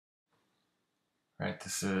Right,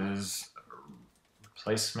 this is a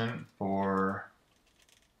replacement for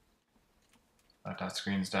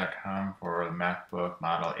 .screens.com for the Macbook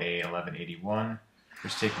model A1181.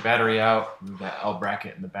 Just take the battery out, move that L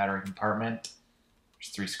bracket in the battery compartment. There's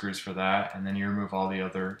 3 screws for that, and then you remove all the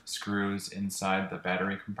other screws inside the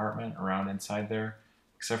battery compartment, around inside there,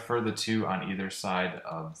 except for the 2 on either side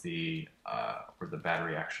of the where the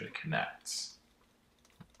battery actually connects.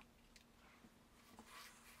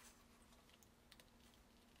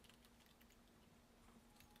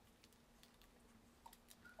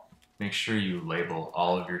 Make sure you label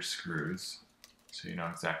all of your screws so you know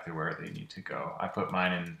exactly where they need to go. I put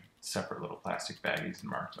mine in separate little plastic baggies and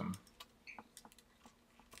marked them.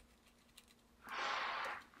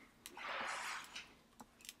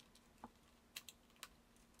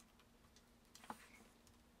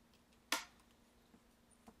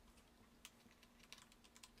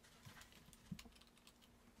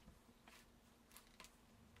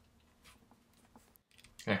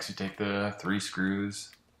 Next, you take the 3 screws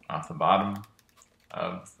off the bottom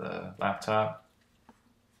of the laptop,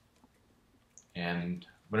 and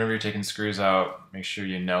whenever you're taking screws out, make sure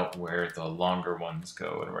you note where the longer ones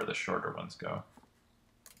go and where the shorter ones go.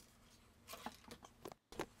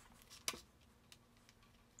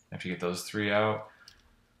 After you get those 3 out,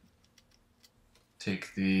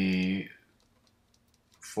 take the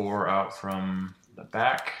 4 out from the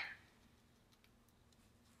back.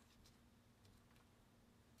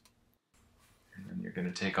 And then you're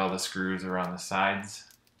going to take all the screws around the sides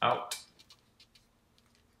out.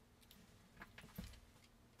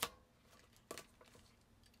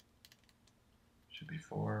 Should be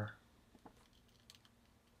 4.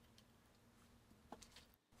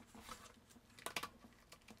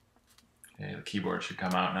 Okay, the keyboard should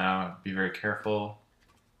come out now. Be very careful.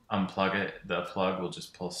 Unplug it. The plug will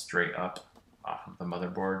just pull straight up off of the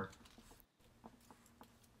motherboard.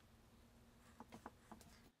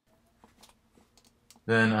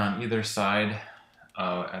 Then on either side,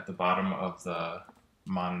 at the bottom of the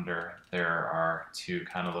monitor, there are 2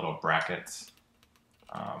 kind of little brackets.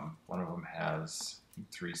 One of them has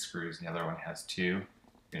 3 screws and the other one has 2. You're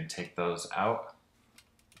going to take those out.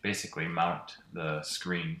 Basically mount the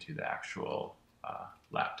screen to the actual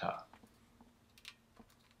laptop.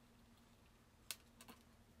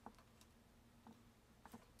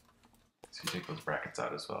 So you take those brackets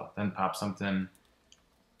out as well. Then pop something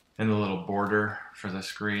in the little border for the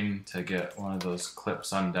screen to get one of those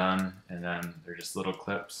clips undone, and then they're just little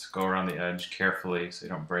clips. Go around the edge carefully so you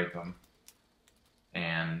don't break them,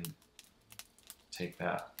 and take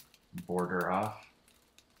that border off.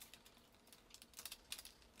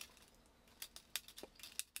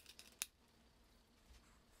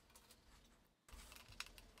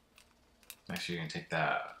 Next, you're going to take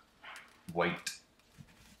that white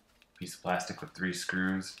piece of plastic with 3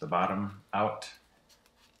 screws, the bottom out.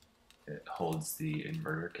 It holds the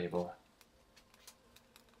inverter cable.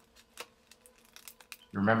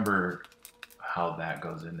 Remember how that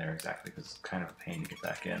goes in there exactly, because it's kind of a pain to get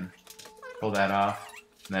back in. Pull that off,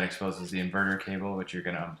 and that exposes the inverter cable, which you're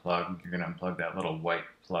going to unplug. You're going to unplug that little white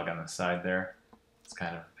plug on the side there. It's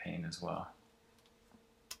kind of a pain as well.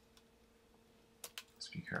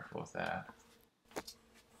 Just be careful with that.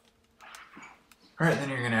 Alright, then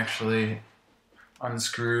you're going to actually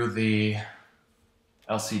unscrew the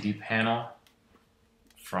LCD panel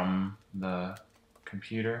from the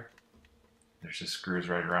computer. There's just screws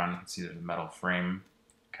right around. You can see there's a metal frame,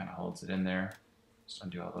 kind of holds it in there. Just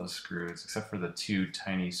undo all those screws, except for the 2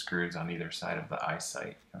 tiny screws on either side of the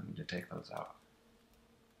eyesight. You don't need to take those out.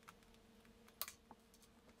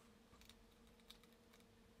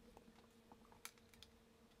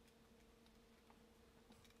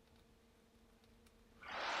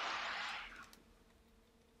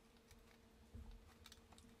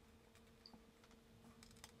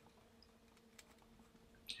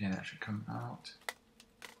 Okay, that should come out.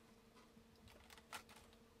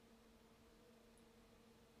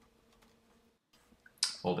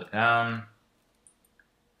 Fold it down,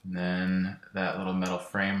 and then that little metal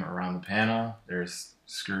frame around the panel, there's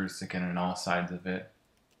screws sticking in all sides of it.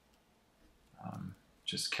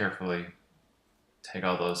 Just carefully take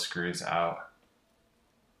all those screws out.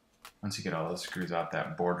 Once you get all those screws out,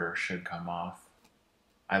 that border should come off.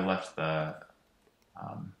 I left the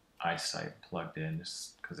eyesight plugged in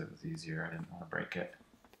just because it was easier. I didn't want to break it.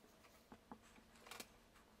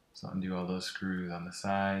 So undo all those screws on the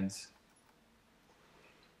sides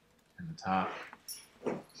and the top.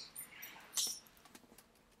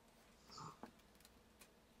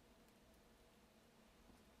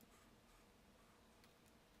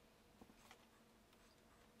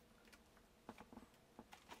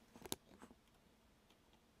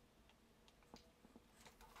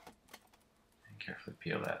 Carefully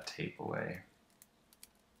peel that tape away.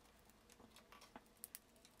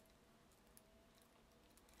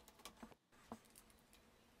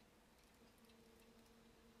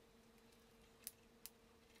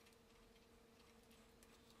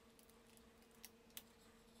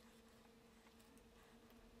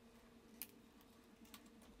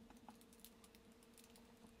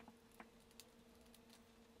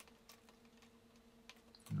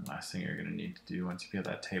 And the last thing you're going to need to do once you peel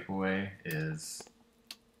that tape away is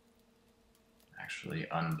actually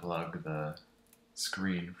unplug the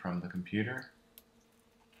screen from the computer.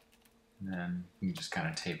 And then you can just kind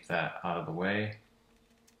of tape that out of the way.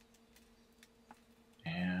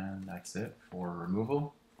 And that's it for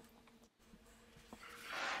removal.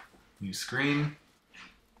 New screen,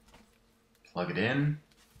 plug it in,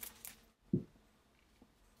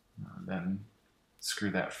 then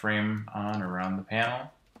screw that frame on around the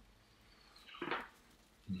panel.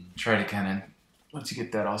 Try to kind of, once you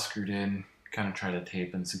get that all screwed in, kind of try to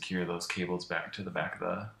tape and secure those cables back to the back of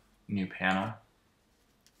the new panel.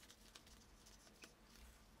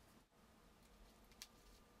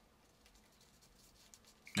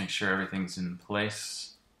 Make sure everything's in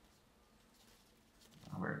place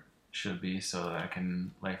where it should be so that I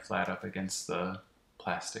can lay flat up against the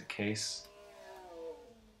plastic case.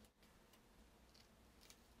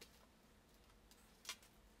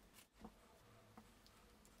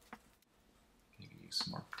 You can use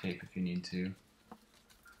some more tape if you need to.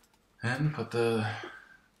 And put the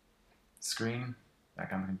screen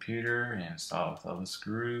back on the computer and install it with all the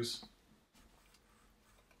screws.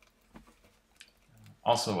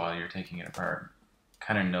 Also, while you're taking it apart,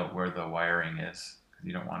 kind of note where the wiring is, because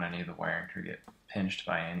you don't want any of the wiring to get pinched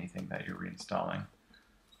by anything that you're reinstalling.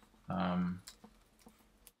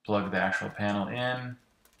 Plug the actual panel in,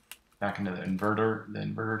 back into the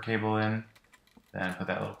inverter cable in, then put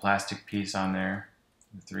that little plastic piece on there,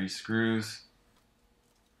 the 3 screws.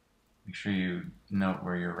 Make sure you note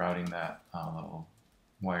where you're routing that little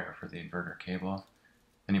wire for the inverter cable.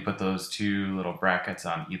 Then you put those 2 little brackets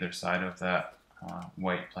on either side of that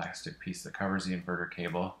white plastic piece that covers the inverter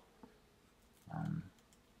cable.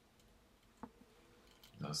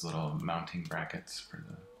 Those little mounting brackets for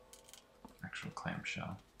the actual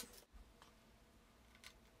clamshell.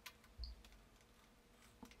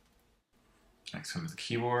 Next comes the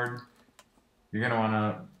keyboard. You're going to want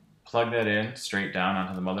to plug that in straight down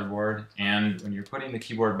onto the motherboard, and when you're putting the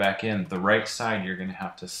keyboard back in, the right side you're going to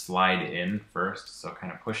have to slide in first, so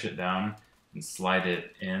kind of push it down and slide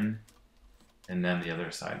it in, and then the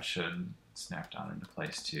other side should snap down into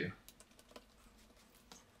place too.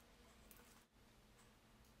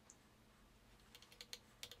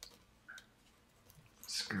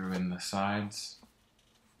 Screw in the sides,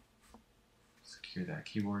 secure that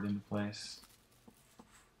keyboard into place.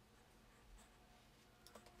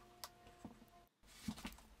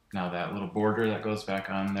 Now that little border that goes back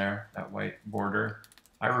on there, that white border,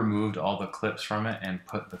 I removed all the clips from it and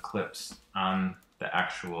put the clips on the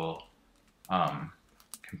actual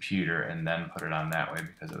computer and then put it on that way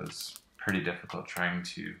because it was pretty difficult trying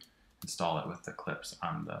to install it with the clips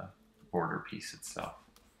on the border piece itself.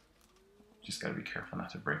 Just got to be careful not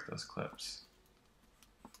to break those clips.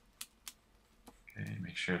 Okay,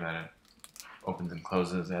 make sure that it opens and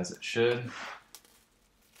closes as it should.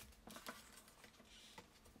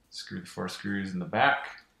 Screw the 4 screws in the back.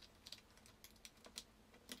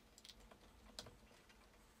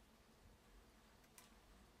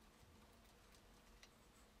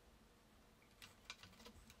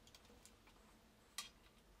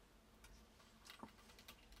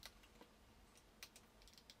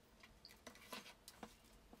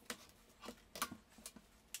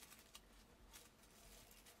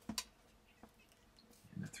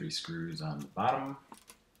 And the 3 screws on the bottom.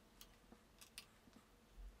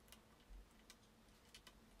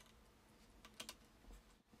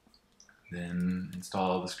 Then install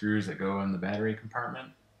all the screws that go in the battery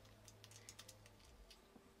compartment.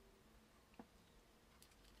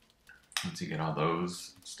 Once you get all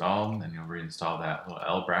those installed, then you'll reinstall that little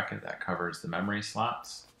L bracket that covers the memory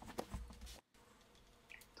slots.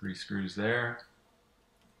 3 screws there.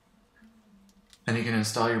 Then you can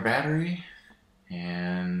install your battery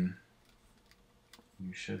and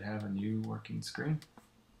you should have a new working screen.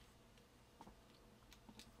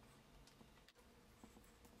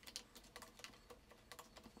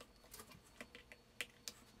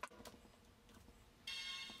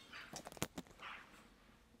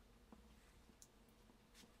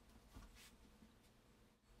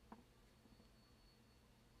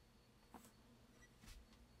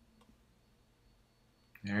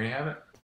 There you have it.